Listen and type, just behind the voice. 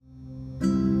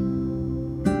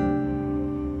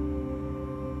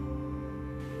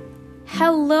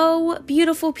Hello,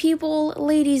 beautiful people,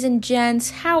 ladies and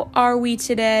gents. How are we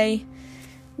today?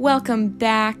 Welcome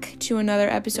back to another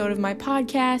episode of my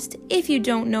podcast. If you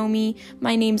don't know me,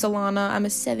 my name's Alana. I'm a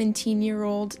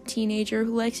 17-year-old teenager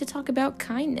who likes to talk about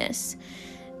kindness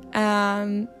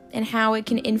and how it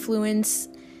can influence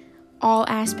all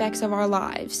aspects of our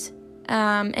lives.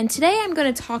 And today I'm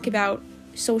going to talk about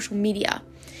social media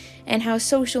and how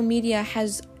social media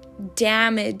has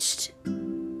damaged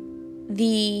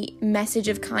the message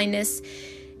of kindness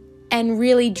and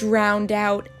really drowned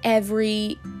out a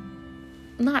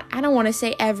lot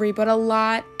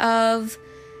of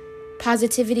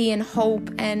positivity and hope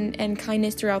and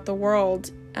kindness throughout the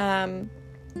world. Let's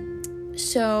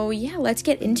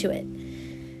get into it.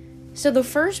 So the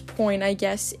first point, I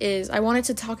guess, is I wanted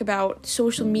to talk about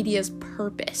social media's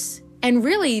purpose and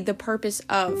really the purpose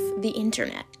of the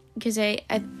internet, because a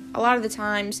lot of the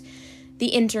times the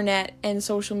internet and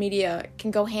social media can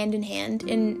go hand in hand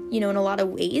in a lot of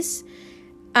ways.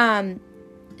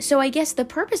 So I guess the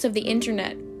purpose of the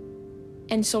internet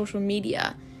and social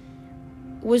media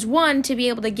was, one, to be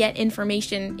able to get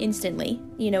information instantly.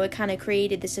 It kind of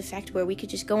created this effect where we could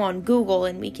just go on Google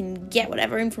and we can get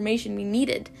whatever information we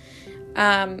needed,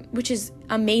 which is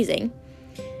amazing.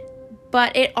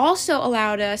 But it also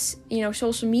allowed us,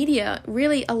 social media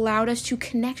really allowed us to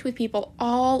connect with people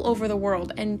all over the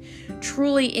world and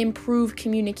truly improve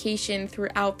communication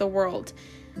throughout the world.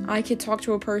 I could talk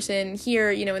to a person here,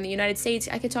 in the United States.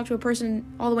 I could talk to a person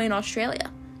all the way in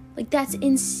Australia. That's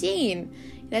insane.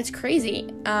 That's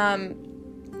crazy.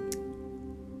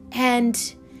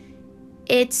 And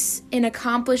it's an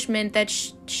accomplishment that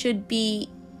should be,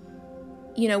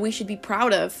 we should be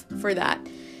proud of for that.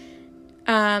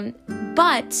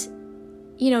 But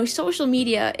social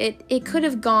media, it could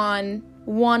have gone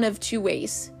one of two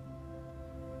ways.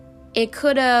 It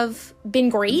could have been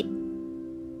great,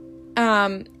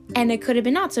 and it could have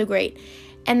been not so great.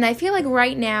 And I feel like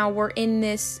right now we're in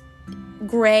this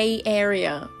gray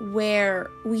area where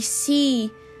we see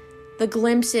the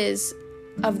glimpses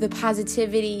of the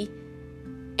positivity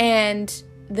and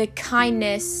the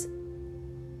kindness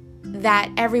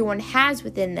that everyone has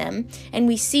within them, and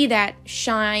we see that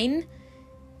shine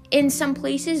in some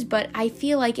places, but I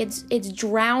feel like it's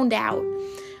drowned out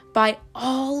by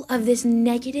all of this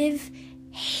negative,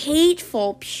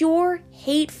 pure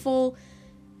hateful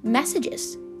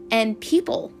messages and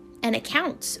people and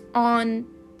accounts on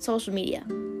social media.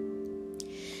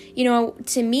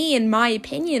 To me, in my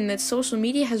opinion, that social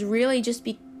media has really just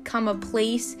become a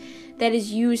place that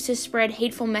is used to spread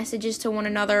hateful messages to one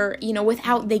another,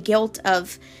 without the guilt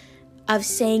of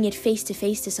saying it face to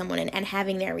face to someone and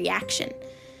having their reaction.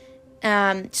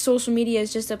 Social media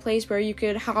is just a place where you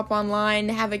could hop online,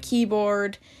 have a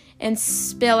keyboard, and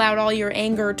spill out all your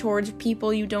anger towards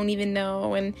people you don't even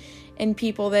know and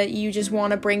people that you just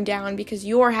want to bring down because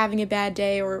you're having a bad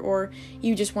day or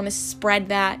you just want to spread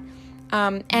that.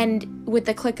 And with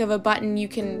the click of a button, you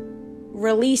can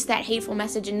release that hateful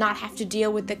message and not have to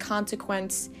deal with the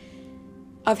consequence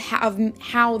of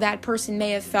how that person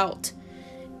may have felt.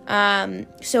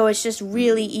 So it's just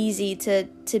really easy to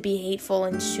be hateful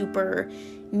and super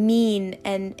mean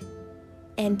and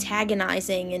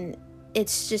antagonizing, and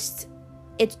it's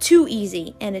too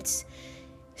easy, and it's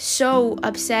so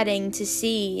upsetting to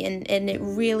see, and it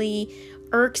really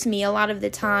irks me a lot of the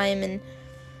time. And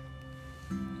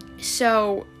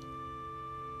so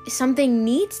something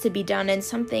needs to be done and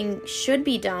something should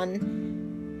be done,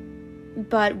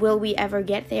 but will we ever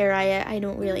get there? I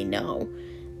don't really know.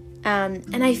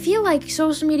 And I feel like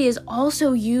social media is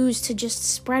also used to just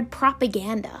spread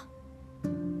propaganda,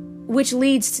 which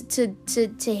leads to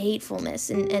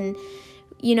hatefulness and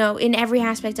in every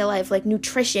aspect of life, like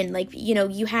nutrition,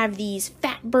 you have these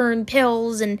fat burn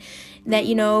pills, and that,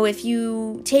 if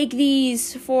you take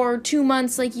these for 2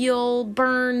 months, you'll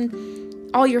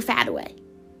burn all your fat away.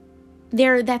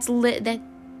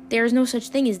 There's no such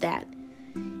thing as that.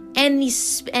 And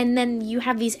then you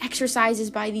have these exercises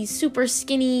by these super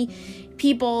skinny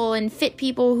people and fit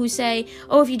people who say,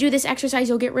 oh, if you do this exercise,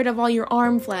 you'll get rid of all your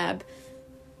arm flab.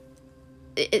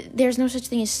 There's no such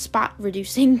thing as spot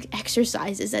reducing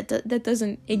exercises. That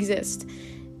doesn't exist.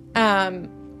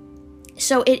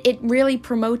 So it really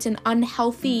promotes an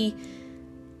unhealthy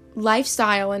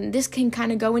lifestyle, and this can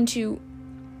kind of go into,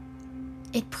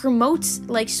 it promotes,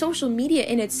 social media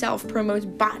in itself promotes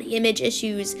body image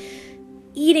issues,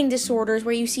 eating disorders,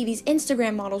 where you see these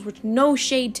Instagram models, which no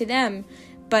shade to them,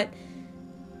 but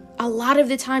a lot of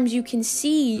the times you can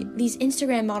see these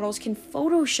Instagram models can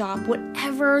Photoshop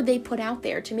whatever they put out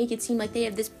there to make it seem like they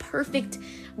have this perfect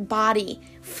body,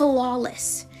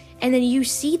 flawless, And then you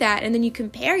see that, and then you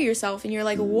compare yourself, and you're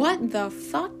like, what the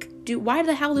fuck? Why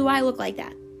the hell do I look like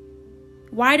that?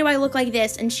 Why do I look like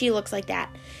this and she looks like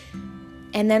that?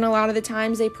 And then a lot of the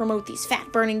times they promote these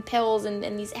fat-burning pills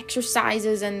and these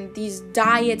exercises and these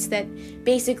diets that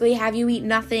basically have you eat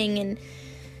nothing.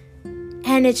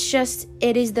 And it's just,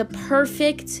 it is the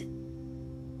perfect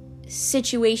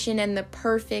situation and the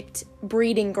perfect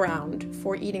breeding ground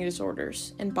for eating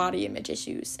disorders and body image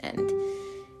issues and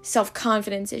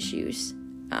self-confidence issues.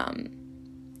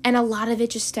 And a lot of it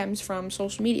just stems from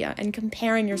social media and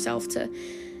comparing yourself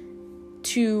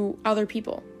to other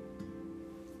people.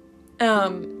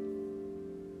 And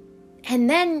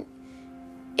then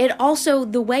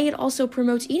the way it also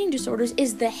promotes eating disorders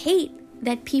is the hate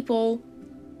that people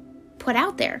put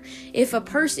out there. If a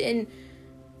person,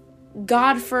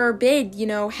 God forbid,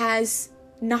 doesn't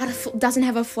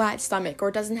have a flat stomach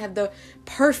or doesn't have the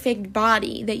perfect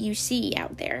body that you see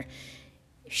out there,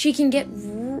 she can get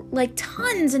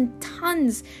tons and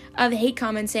tons of hate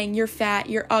comments saying you're fat,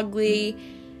 you're ugly,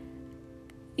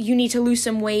 you need to lose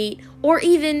some weight, or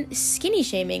even skinny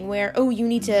shaming where, oh, you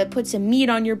need to put some meat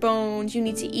on your bones, you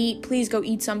need to eat, please go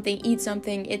eat something.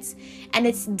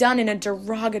 It's done in a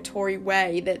derogatory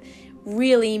way that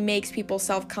really makes people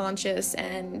self-conscious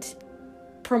and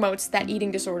promotes that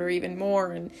eating disorder even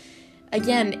more. And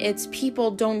again, it's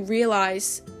people don't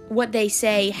realize what they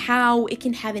say, how it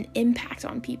can have an impact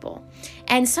on people.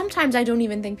 And sometimes I don't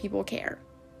even think people care.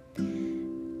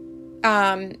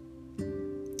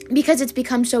 Because it's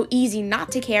become so easy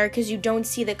not to care because you don't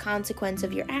see the consequence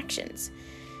of your actions.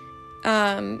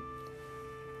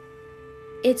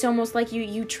 It's almost like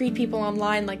you treat people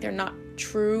online like they're not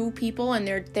true people and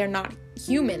they're not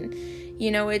human.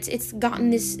 It's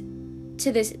gotten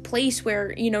to this place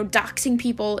where, doxing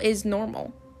people is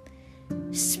normal.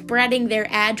 Spreading their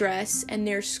address and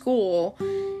their school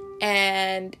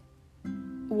and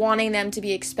wanting them to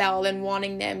be expelled and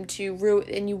wanting to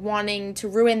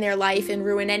ruin their life and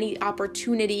ruin any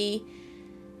opportunity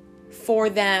for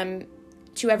them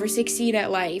to ever succeed at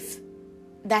life.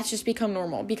 That's just become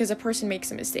normal because a person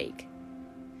makes a mistake.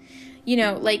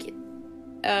 Like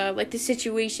the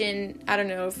situation, I don't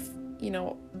know if,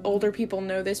 older people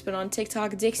know this, but on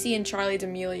TikTok, Dixie and Charli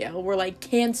D'Amelio were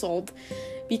canceled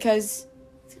because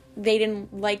they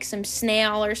didn't like some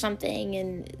snail or something,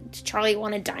 and Charlie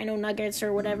wanted dino nuggets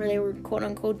or whatever. They were quote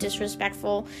unquote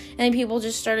disrespectful, and then people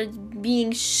just started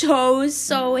being so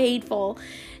hateful.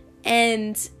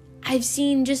 And I've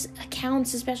seen just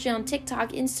accounts, especially on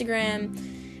TikTok, Instagram,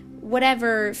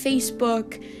 whatever,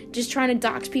 Facebook, just trying to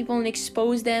dox people and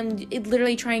expose them,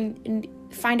 literally trying and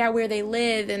find out where they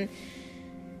live, and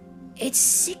it's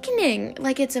sickening.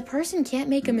 It's a person can't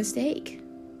make a mistake.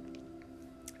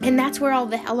 And that's where a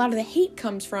lot of the hate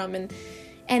comes from, and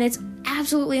it's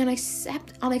absolutely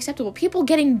unacceptable. People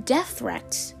getting death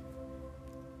threats.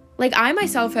 I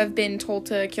myself have been told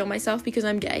to kill myself because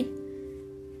I'm gay,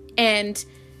 and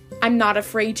I'm not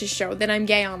afraid to show that I'm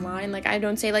gay online. I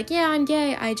don't say yeah, I'm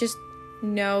gay. I just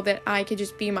know that I could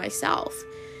just be myself.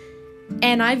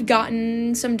 And I've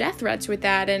gotten some death threats with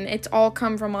that, and it's all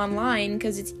come from online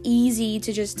because it's easy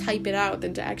to just type it out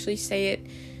than to actually say it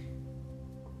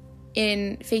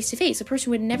in face-to-face. A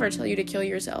person would never tell you to kill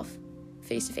yourself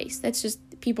face-to-face. That's just,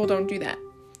 people don't do that.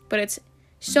 But it's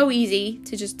so easy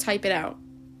to just type it out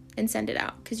and send it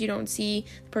out because you don't see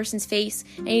the person's face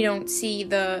and you don't see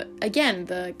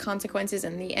the consequences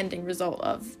and the ending result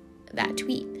of that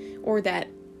tweet or that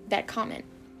comment.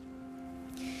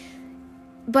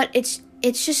 But it's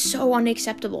just so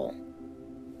unacceptable,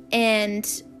 and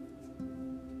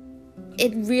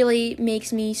it really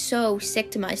makes me so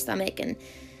sick to my stomach.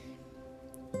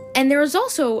 And there is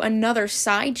also another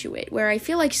side to it where I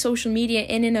feel like social media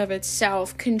in and of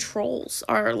itself controls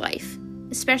our life,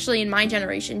 especially in my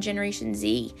generation, Generation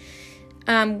Z.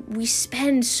 We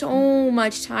spend so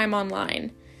much time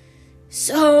online.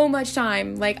 So much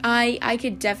time. I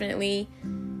could definitely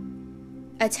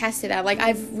attest to that.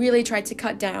 I've really tried to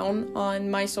cut down on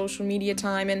my social media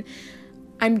time, and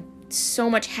I'm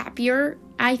so much happier,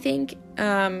 I think.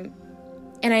 And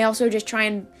I also just try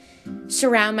and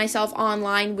surround myself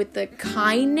online with the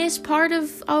kindness part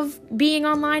of being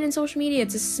online and social media.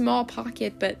 It's a small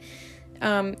pocket, but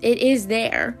it is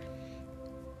there.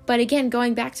 But again,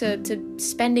 going back to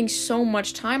spending so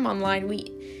much time online,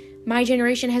 my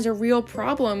generation has a real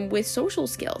problem with social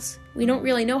skills. We don't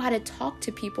really know how to talk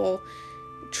to people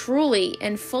truly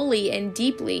and fully and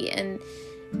deeply and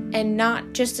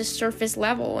not just a surface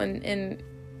level, and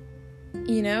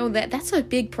that's a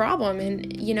big problem.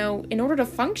 And in order to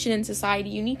function in society,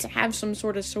 you need to have some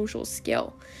sort of social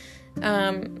skill.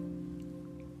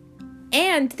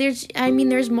 And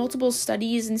there's multiple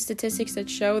studies and statistics that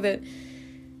show that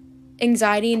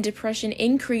anxiety and depression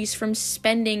increase from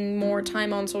spending more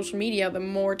time on social media. The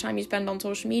more time you spend on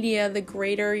social media, the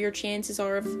greater your chances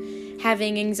are of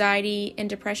having anxiety and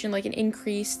depression, like an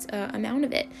increased amount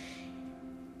of it.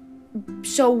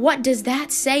 So what does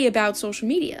that say about social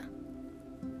media?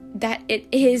 That it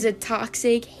is a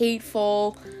toxic,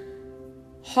 hateful,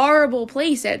 horrible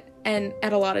place at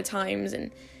a lot of times.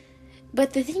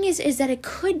 But the thing is that it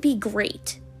could be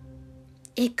great.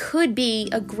 It could be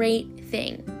a great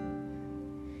thing.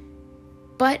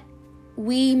 But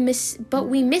we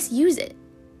misuse it.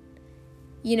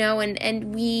 You know,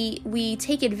 and we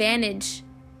take advantage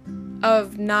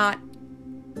of not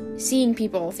seeing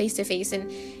people face to face,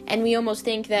 and we almost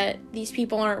think that these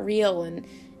people aren't real, and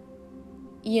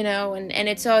you know, and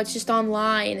it's just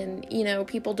online, and you know,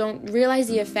 people don't realize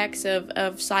the effects of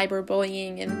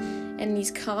cyberbullying and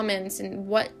these comments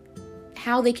and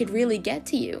how they could really get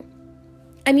to you.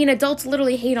 I mean, adults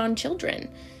literally hate on children.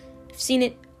 I've seen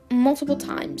it multiple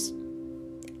times.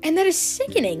 And that is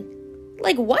sickening.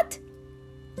 Like, what?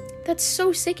 That's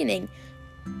so sickening.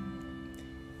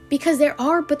 Because there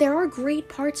are great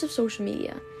parts of social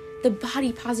media. The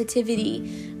body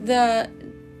positivity, the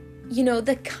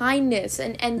kindness,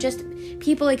 and just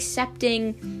people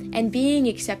accepting and being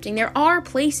accepting. There are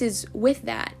places with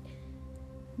that.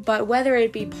 But whether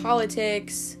it be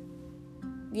politics,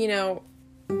 you know,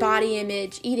 body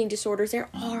image, eating disorders, there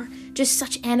are just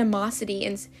such animosity,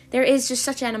 and there is just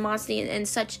such animosity and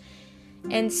such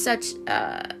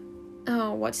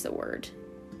what's the word?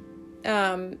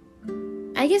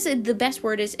 I guess the best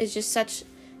word is just such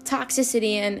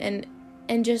toxicity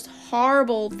and just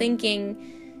horrible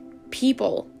thinking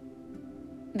people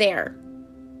there.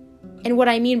 And what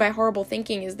I mean by horrible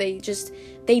thinking is they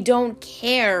don't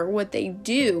care what they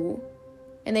do,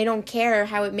 and they don't care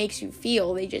how it makes you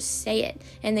feel. They just say it,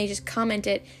 and they just comment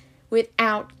it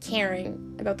without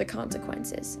caring about the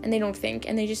consequences. And they don't think,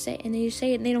 and they just say it,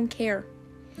 and they don't care.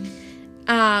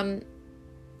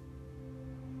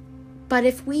 But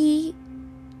if we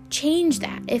change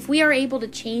that, if we are able to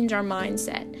change our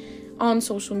mindset on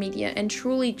social media and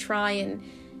truly try and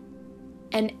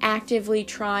actively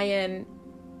try and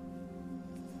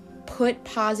put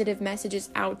positive messages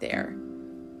out there,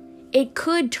 it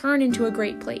could turn into a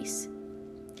great place.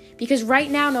 Because right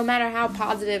now, no matter how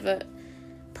positive a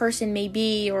person may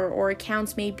be or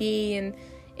accounts may be, and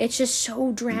it's just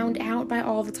so drowned out by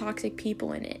all the toxic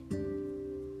people in it.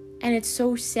 And it's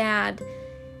so sad,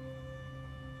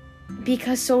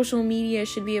 because social media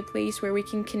should be a place where we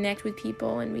can connect with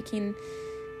people and we can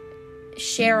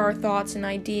share our thoughts and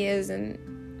ideas, and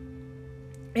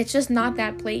it's just not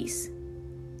that place.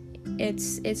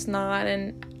 It's not,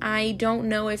 and I don't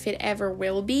know if it ever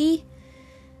will be.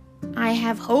 I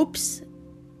have hopes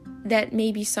that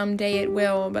maybe someday it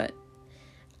will, but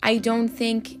I don't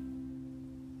think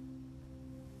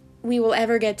we will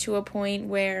ever get to a point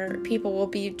where people will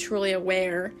be truly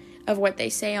aware of what they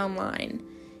say online,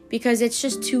 because it's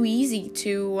just too easy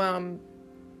to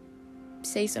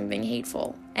say something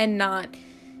hateful and not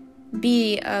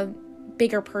be a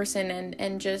bigger person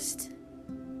and just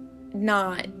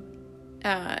not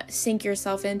sink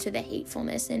yourself into the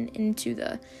hatefulness and into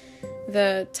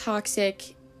the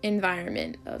toxic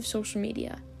environment of social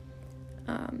media.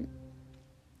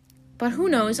 But who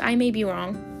knows? I may be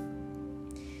wrong.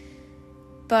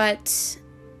 But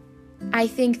I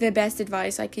think the best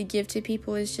advice I could give to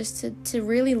people is just to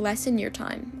really lessen your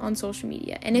time on social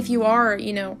media. And if you are,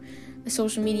 a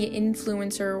social media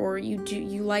influencer, or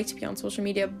you like to be on social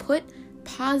media, put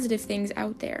positive things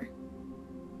out there.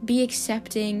 Be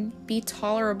accepting, be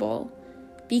tolerable,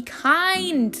 be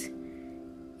kind.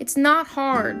 It's not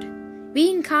hard.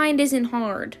 Being kind isn't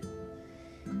hard.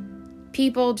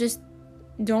 People just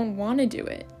don't want to do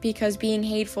it because being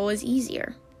hateful is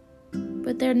easier.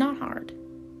 But they're not hard.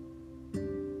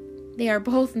 They are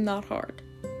both not hard.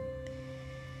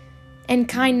 And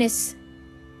kindness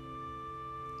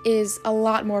is a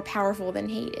lot more powerful than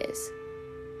hate is.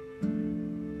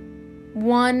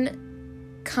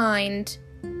 One kind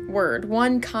word,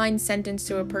 one kind sentence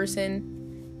to a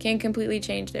person can completely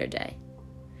change their day.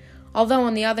 Although,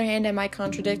 on the other hand, I might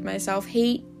contradict myself,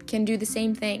 hate can do the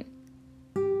same thing.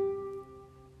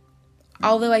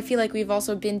 Although I feel like we've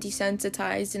also been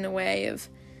desensitized in a way of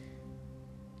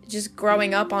just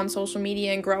growing up on social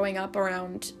media and growing up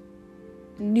around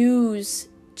news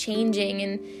changing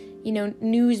and,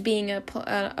 news being of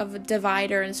a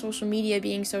divider and social media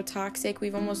being so toxic.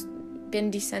 We've almost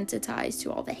been desensitized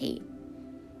to all the hate,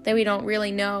 that we don't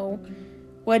really know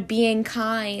what being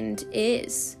kind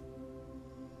is.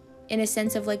 in a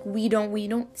sense of like we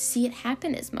don't see it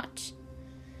happen as much.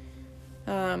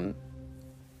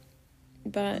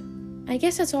 But I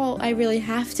guess that's all I really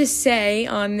have to say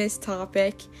on this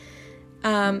topic.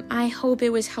 I hope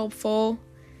it was helpful.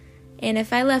 And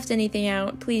if I left anything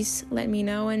out, please let me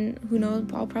know. And who knows,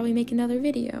 I'll probably make another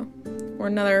video or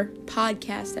another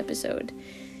podcast episode.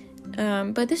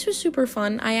 But this was super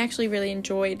fun. I actually really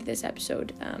enjoyed this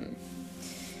episode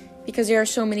because there are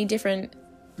so many different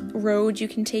roads you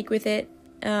can take with it.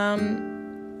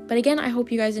 But again, I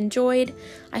hope you guys enjoyed.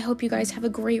 I hope you guys have a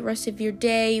great rest of your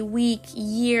day, week,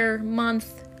 year,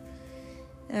 month.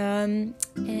 And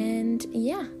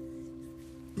yeah,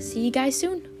 see you guys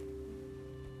soon.